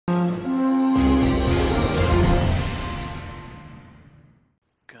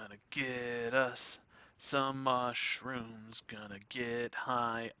Get us some mushrooms. Gonna get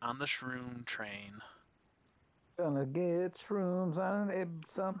high on the shroom train. Gonna get shrooms on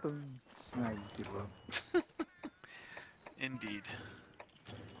something. Snag people Indeed.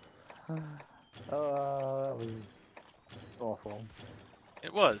 up. Oh, that was awful.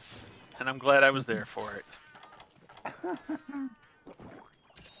 It was. And I'm glad I was there for it.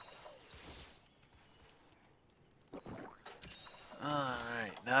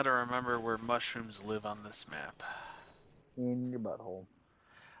 Alright, now to remember where mushrooms live on this map. In your butthole.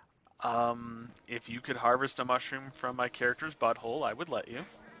 If you could harvest a mushroom from my character's butthole, I would let you.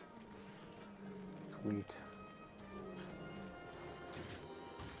 Sweet.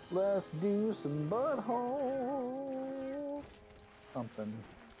 Let's do some butthole something.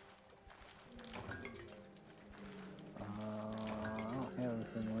 I don't have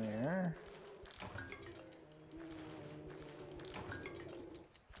anything there.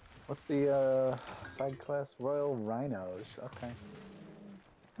 What's the side class? Royal Rhinos. Okay.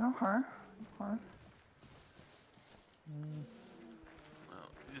 Okay. Well,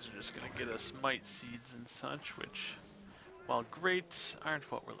 these are just going to get us mite seeds and such, which, while great,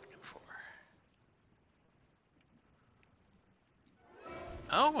 aren't what we're looking for.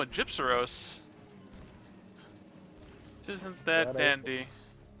 Oh, a Gypsaros. Isn't that dandy?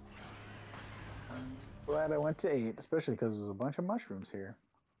 I'm glad I went to 8, especially because there's a bunch of mushrooms here.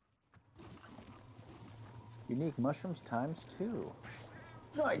 Unique mushrooms times 2.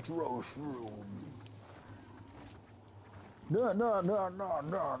 Nitro shroom. No,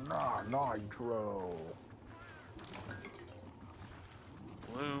 nitro.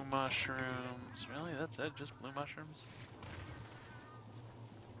 Blue mushrooms. Really? That's it? Just blue mushrooms?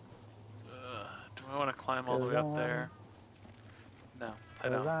 Do I want to climb all the way up there? No, I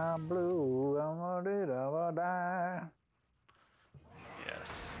don't. 'Cause I'm blue, I'm gonna die.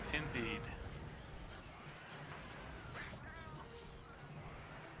 Yes, indeed.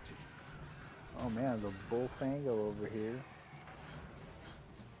 Oh man, the bullfango over here.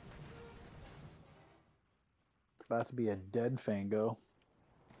 It's about to be a dead fango.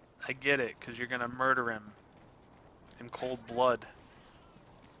 I get it, because you're going to murder him in cold blood.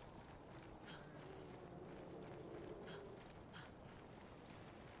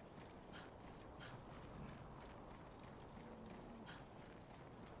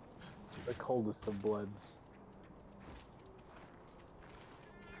 The coldest of bloods.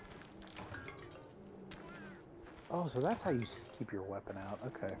 Oh, so that's how you keep your weapon out.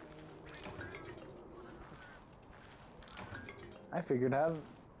 Okay. I figured out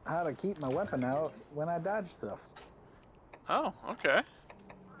how to keep my weapon out when I dodge stuff. Oh, okay.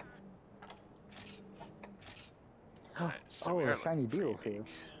 Alright, so we are there's shiny looking for beetles here. unique.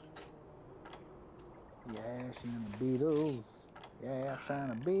 Yeah, shiny beetles. Yeah,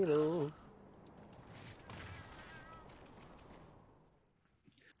 shiny beetles.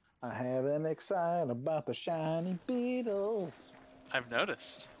 I have an excite about the shiny beetles. I've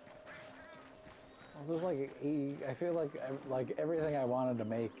noticed. Well, there's like I feel like everything I wanted to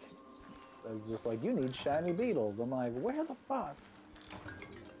make is just like, you need shiny beetles. I'm like, where the fuck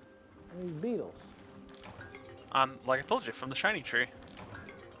are these beetles? Like I told you, from the shiny tree.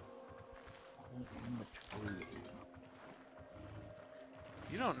 In the tree.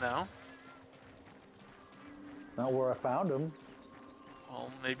 You don't know. Not where I found them. Well,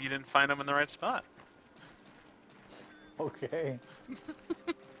 maybe you didn't find them in the right spot. Okay. You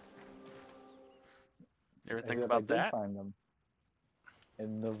ever think Except about I did that? find them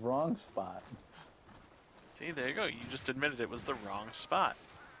in the wrong spot. See, there you go. You just admitted it was the wrong spot.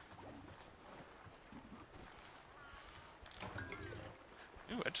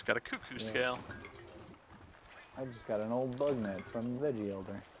 Ooh, I just got a cuckoo scale. I just got an old bug net from the Veggie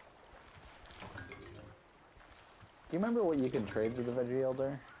Elder. Do you remember what you can trade with the Veggie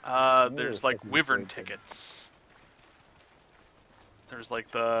Elder? There's like wyvern tickets. There's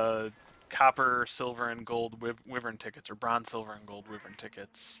like the copper, silver, and gold wyvern tickets, or bronze, silver, and gold wyvern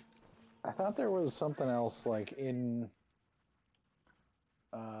tickets. I thought there was something else like in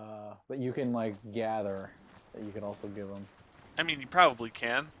that you can like gather that you can also give them. I mean, you probably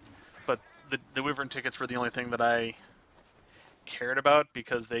can, but the wyvern tickets were the only thing that I cared about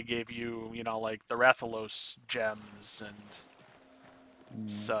because they gave you, you know, like the Rathalos gems and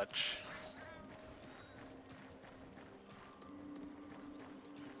such.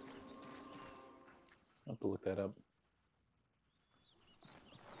 I'll have to look that up.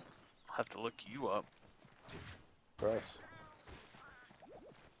 I'll have to look you up. Gross.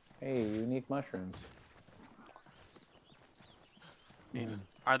 Hey, unique mushrooms.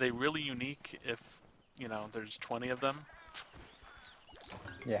 Are they really unique if, you know, there's 20 of them?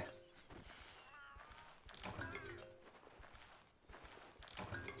 Yeah.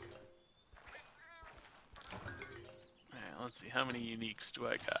 let's see, how many uniques do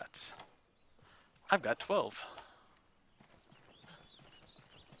I got? I've got 12.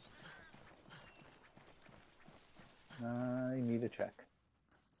 I need a check.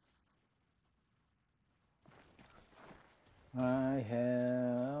 I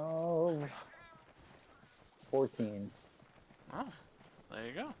have 14. Oh, there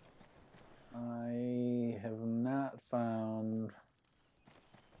you go. I have not found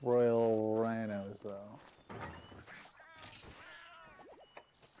royal rhinos though.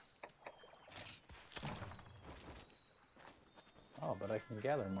 Oh, but I can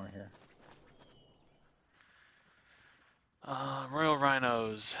gather more here. Royal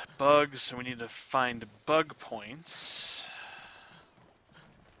rhinos, bugs. So we need to find bug points.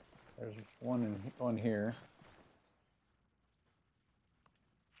 There's one here.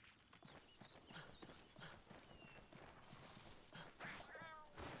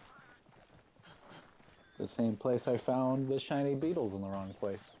 The same place I found the shiny beetles in the wrong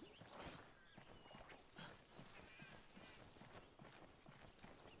place.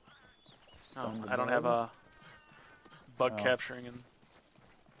 Oh, I don't have a bug capturing in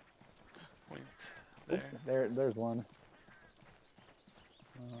point there. There's one.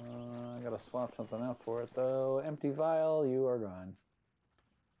 I gotta swap something out for it though. Empty vial, you are gone.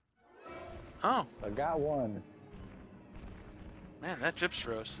 Oh, I got one. man, that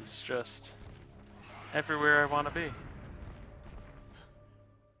Gypsros is just everywhere I want to be.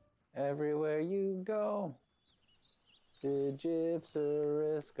 Everywhere you go, the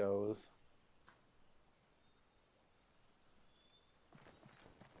Gypsaurus goes.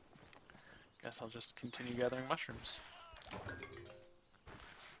 Guess I'll just continue gathering mushrooms.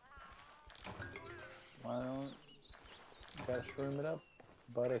 Why don't gotta shroom it up,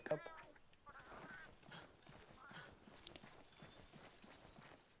 buttercup?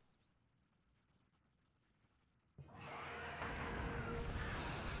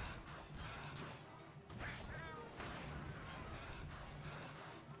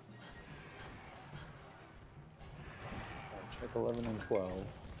 Check 11 and 12.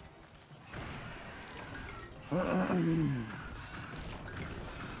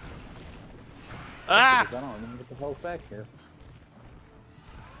 Ah! Because I don't even get the health back here.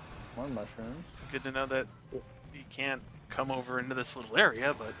 More mushrooms. Good to know that he can't come over into this little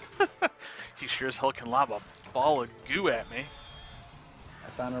area, but he sure as hell can lob a ball of goo at me. I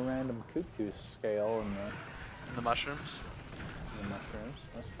found a random cuckoo scale in the mushrooms. the mushrooms.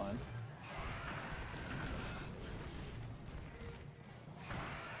 That's fun.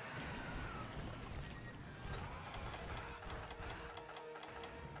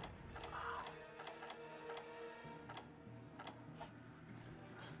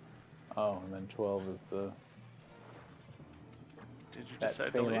 Oh, and then 12 is the Did you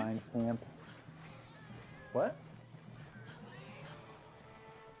decide to leave? feline camp. What?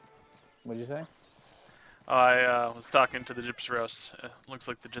 What'd you say? I was talking to the Gypsaros. Looks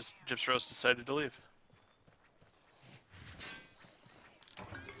like the Gypsaros decided to leave.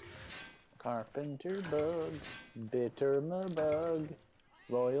 Carpenter bug, bitter bug,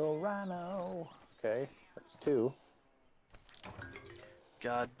 royal rhino. Okay, that's 2.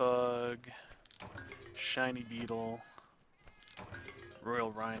 God bug, shiny beetle,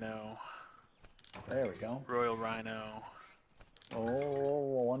 royal rhino, There we go. royal rhino,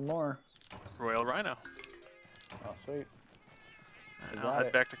 Oh, one more. royal rhino. Oh, sweet. And We I'll got head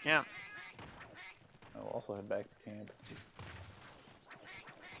it. back to camp. I'll also head back to camp.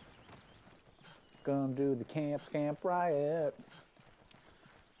 Come do the camp riot.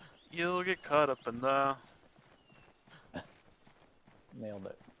 You'll get caught up in the... Nailed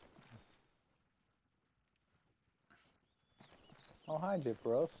it. Oh, hi,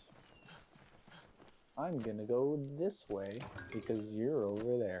 Gypros. I'm gonna go this way because you're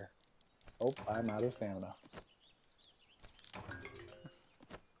over there. Oh, I'm out of stamina.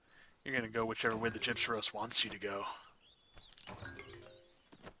 You're gonna go whichever way the Gypsaros wants you to go.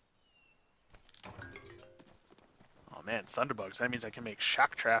 Oh man, thunderbugs. That means I can make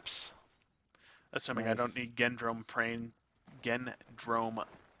shock traps. Assuming I don't Nice. need Gendrome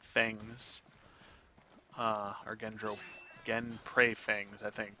fangs. Or Gen prey fangs, I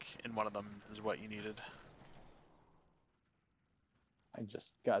think, in one of them is what you needed. I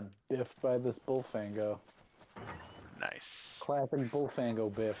just got biffed by this bullfango. Nice. Classic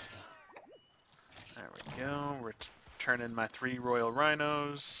bullfango biff. There we go. Returning my 3 royal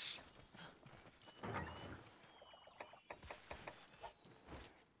rhinos.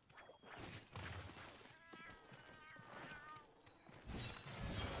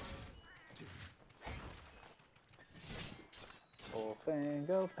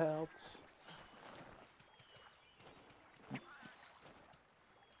 Bullfango pelts.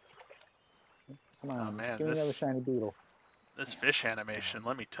 Come Oh on, man, give me another shiny beetle. this fish animation,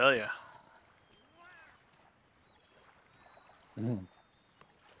 let me tell you. Mhm.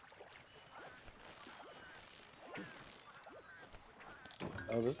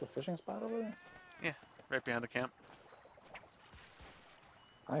 Oh, there's a fishing spot over there? Yeah, right behind the camp.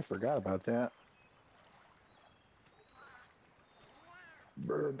 I forgot about that.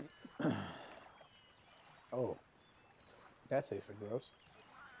 Burb. Oh, that tasted gross.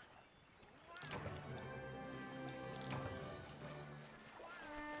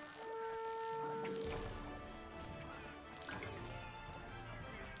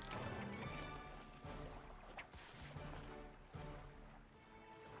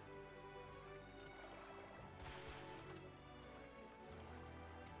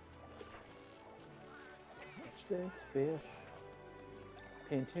 Catch this fish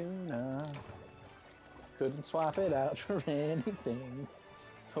in tuna. Couldn't swap it out for anything,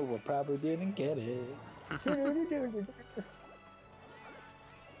 so we probably didn't get it.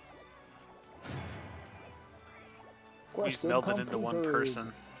 We've Question melded into one completed.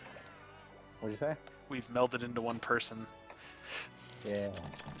 person. What'd you say? We've melded into one person. Yeah.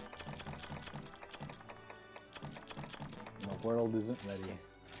 The world isn't ready.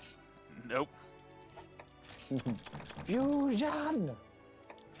 Nope. Fusion!